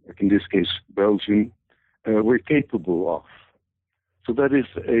 like in this case Belgium, were capable of. So that is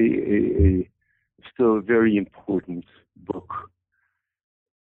still a very important book.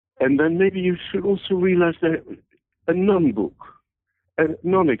 And then maybe you should also realize that a non-book, a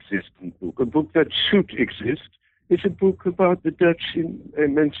non-existent book, a book that should exist, is a book about the Dutch. I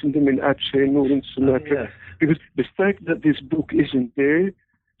mentioned them in Aceh, Northern Sumatra, because the fact that this book isn't there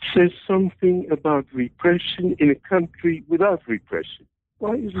says something about repression in a country without repression.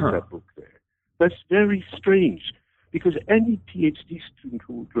 Why isn't that book there? That's very strange, because any PhD student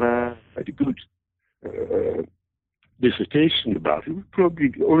who would write a good dissertation about it would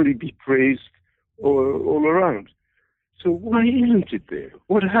probably only be praised all around. So why isn't it there?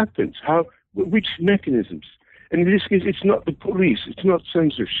 What happens? How? Which mechanisms? And in this case, it's not the police. It's not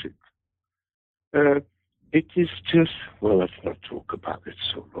censorship. It is just, well, let's not talk about it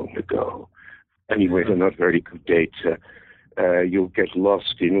so long ago. Anyway, they're not very good data. You'll get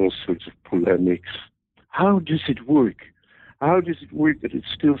lost in all sorts of polemics. How does it work? How does it work that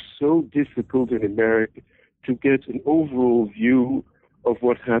it's still so difficult in America to get an overall view of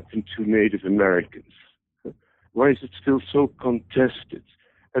what happened to Native Americans? Why is it still so contested?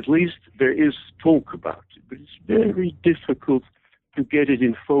 At least there is talk about it, but it's very difficult to get it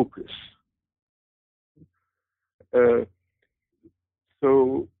in focus.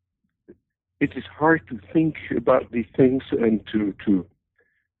 So it is hard to think about these things and to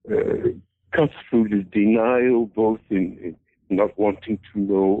cut through the denial, both in not wanting to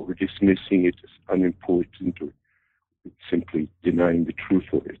know or dismissing it as unimportant or simply denying the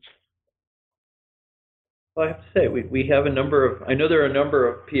truth of it. Well, I have to say, we have I know there are a number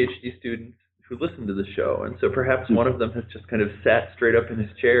of PhD students who listen to the show, and so perhaps one of them has just kind of sat straight up in his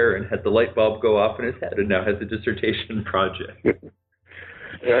chair and had the light bulb go off in his head and now has a dissertation project.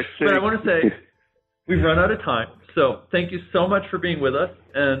 But I want to say, we've run out of time, so thank you so much for being with us,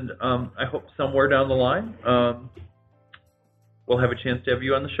 and I hope somewhere down the line we'll have a chance to have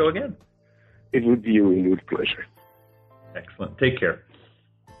you on the show again. It would be a renewed pleasure. Excellent. Take care.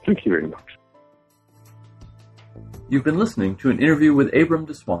 Thank you very much. You've been listening to an interview with Abram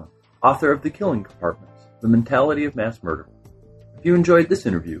de Swaan, author of The Killing Compartments, The Mentality of Mass Murder. If you enjoyed this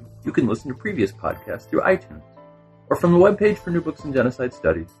interview, you can listen to previous podcasts through iTunes or from the webpage for New Books in Genocide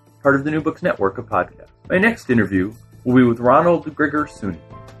Studies, part of the New Books Network of podcasts. My next interview will be with Ronald Grigor-Suni,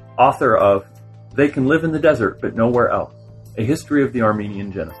 author of They Can Live in the Desert But Nowhere Else, A History of the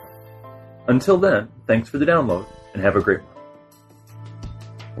Armenian Genocide. Until then, thanks for the download, and have a great one.